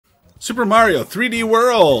Super Mario 3D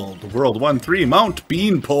World. World 1-3, Mount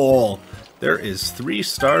Beanpole. There is 3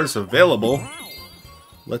 stars available.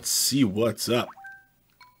 Let's see what's up.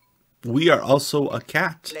 We are also a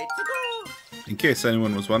cat. In case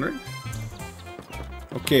anyone was wondering.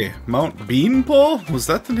 Okay, Mount Beanpole? Was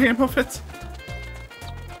that the name of it?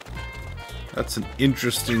 That's an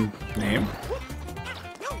interesting name.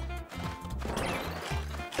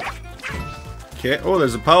 Okay, oh,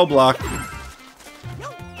 there's a power block.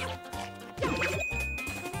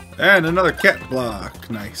 And another cat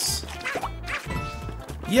block. Nice.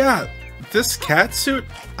 Yeah, this cat suit,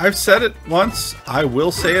 I've said it once, I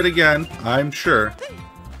will say it again, I'm sure.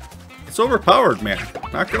 It's overpowered, man.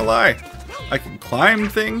 Not gonna lie. I can climb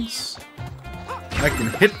things. I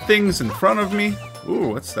can hit things in front of me. Ooh,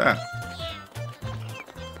 what's that?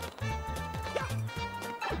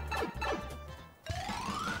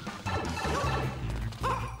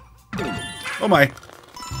 Oh my.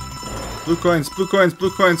 Blue coins, blue coins,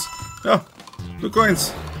 blue coins. No, blue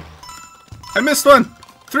coins. I missed one.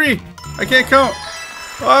 3. I can't count.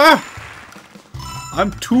 Ah!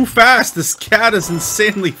 I'm too fast. This cat is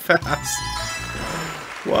insanely fast.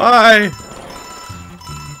 Why?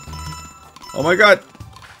 Oh my god.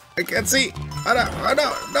 I can't see. Oh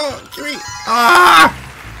no, no, give me. Ah!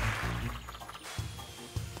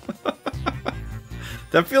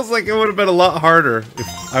 That feels like it would have been a lot harder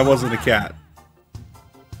if I wasn't a cat.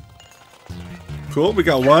 Cool, we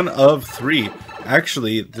got 1 of 3.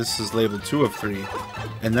 Actually, this is labeled 2 of 3.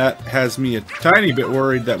 And that has me a tiny bit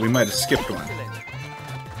worried that we might have skipped one.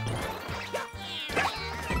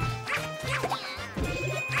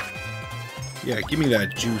 Yeah, give me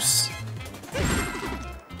that juice.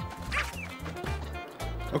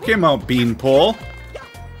 Okay, Mount Beanpole.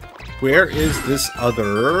 Where is this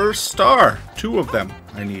other star? 2 of them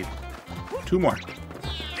I need. 2 more.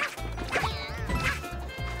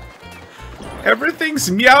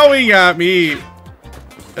 Everything's meowing at me!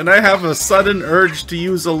 And I have a sudden urge to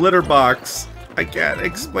use a litter box. I can't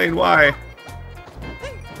explain why.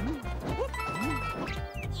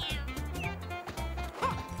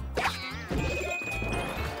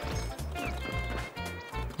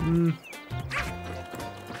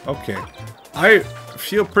 Okay. I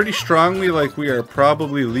feel pretty strongly like we are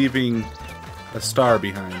probably leaving a star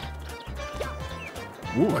behind.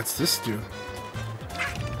 Ooh, what's this do?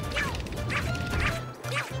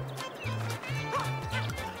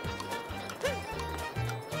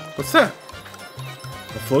 What's that?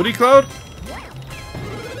 A floaty cloud?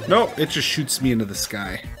 No, it just shoots me into the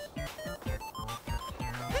sky.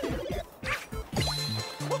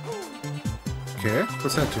 Okay,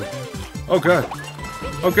 what's that do? Oh god.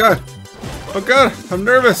 Oh god. Oh god, I'm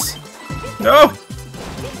nervous. No!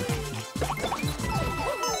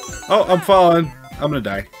 Oh, I'm falling. I'm gonna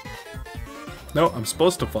die. No, I'm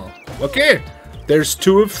supposed to fall. Okay, there's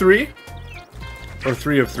 2 of 3. Or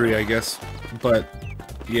 3 of 3, I guess. But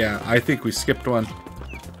yeah, I think we skipped one.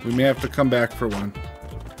 We may have to come back for one.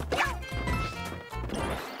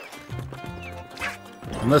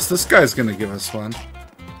 Unless this guy's gonna give us one.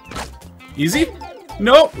 Easy?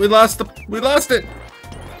 No, we lost it.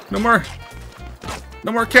 No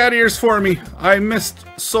more cat ears for me. I missed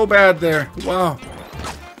so bad there. Wow.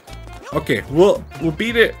 Okay, we'll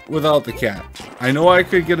beat it without the cat. I know I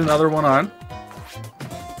could get another one on.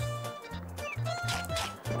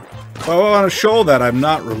 But I want to show that I'm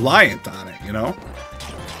not reliant on it, you know?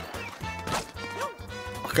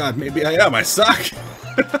 Oh god, maybe I am. I suck.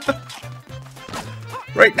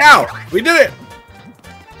 Right now! We did it!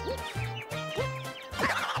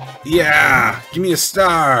 Yeah! Give me a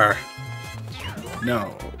star!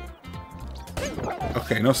 No.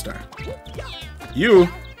 Okay, no star. You!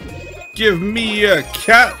 Give me a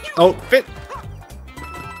cat outfit!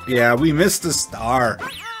 Yeah, we missed a star.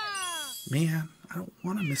 Man, I don't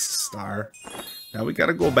want to miss a star. Now we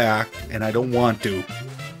gotta go back, and I don't want to.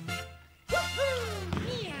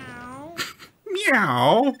 Meow.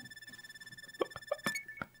 Meow!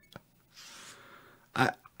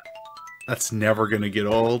 That's never gonna get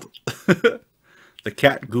old. The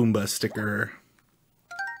cat Goomba sticker.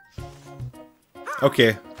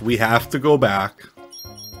 Okay, we have to go back.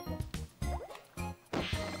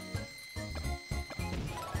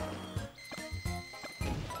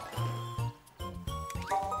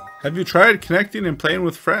 Have you tried connecting and playing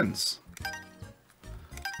with friends?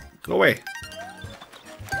 Go away.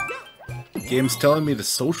 The game's telling me to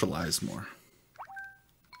socialize more.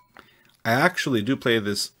 I actually do play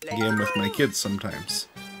this game with my kids sometimes.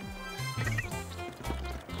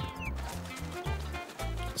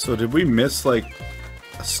 So did we miss like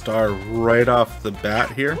a star right off the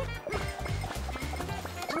bat here?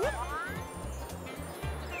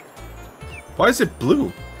 Why is it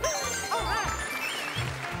blue?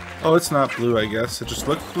 Oh, it's not blue, I guess. It just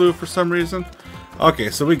looked blue for some reason.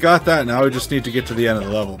 Okay, so we got that. Now we just need to get to the end of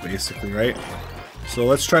the level, basically, right? So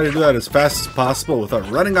let's try to do that as fast as possible without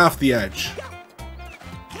running off the edge.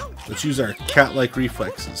 Let's use our cat-like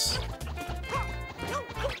reflexes.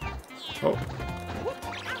 Oh.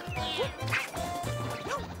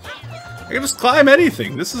 I can just climb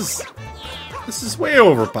anything. This is way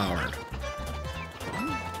overpowered.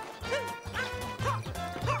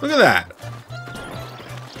 Look at that.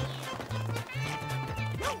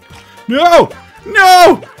 No!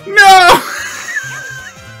 No! No!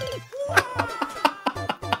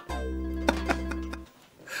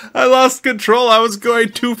 I lost control. I was going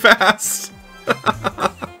too fast.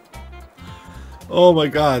 Oh my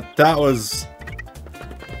god, that was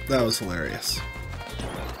hilarious.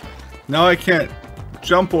 Now I can't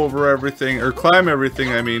jump over everything, or climb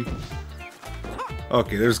everything, I mean.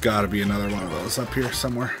 Okay, there's got to be another one of those up here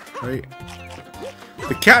somewhere, right?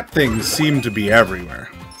 The cat things seem to be everywhere.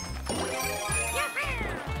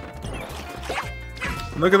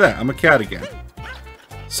 Look at that, I'm a cat again.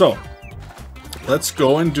 So, let's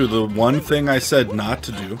go and do the one thing I said not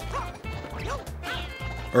to do.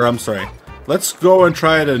 Or, I'm sorry. Let's go and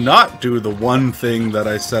try to not do the one thing that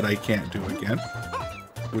I said I can't do again.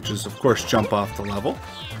 Which is, of course, jump off the level.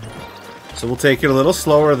 So we'll take it a little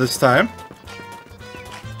slower this time.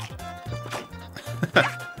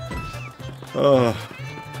 Oh,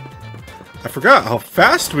 I forgot how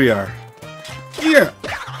fast we are. Yeah.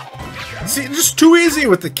 See, just too easy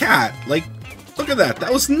with the cat. Like, look at that.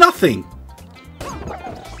 That was nothing.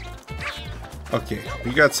 Okay,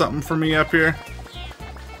 you got something for me up here?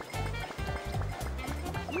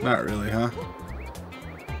 Not really, huh?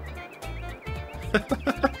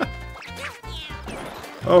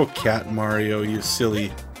 Oh, Cat Mario, you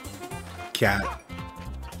silly cat.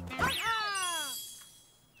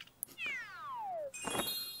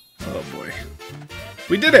 Oh boy.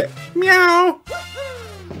 We did it! Meow!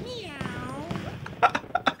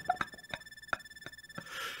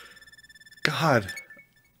 God.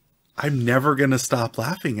 I'm never gonna stop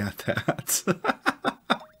laughing at that.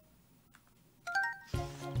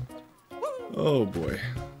 Oh boy.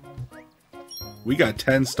 We got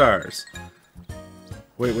 10 stars.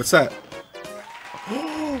 Wait, what's that?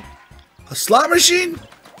 A slot machine?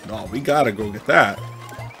 No, we gotta go get that.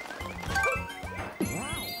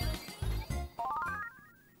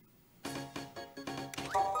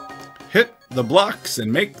 Hit the blocks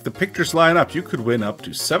and make the pictures line up. You could win up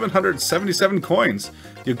to 777 coins.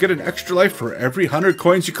 You'll get an extra life for every 100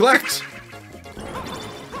 coins you collect.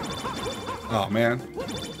 Oh, man.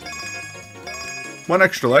 One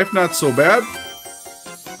extra life, not so bad.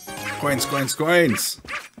 Coins, coins, coins.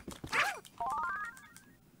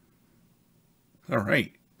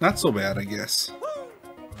 Alright. Not so bad, I guess.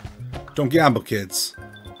 Don't gamble, kids.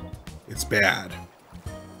 It's bad.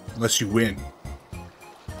 Unless you win.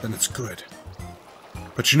 Then it's good.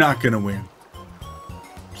 But you're not gonna win.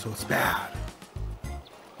 So it's bad.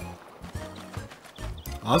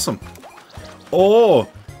 Awesome. Oh!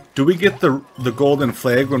 Do we get the golden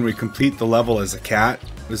flag when we complete the level as a cat?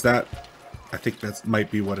 Is that... I think that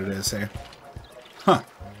might be what it is, eh? Huh.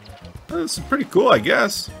 Well, this is pretty cool, I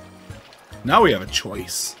guess. Now we have a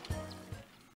choice.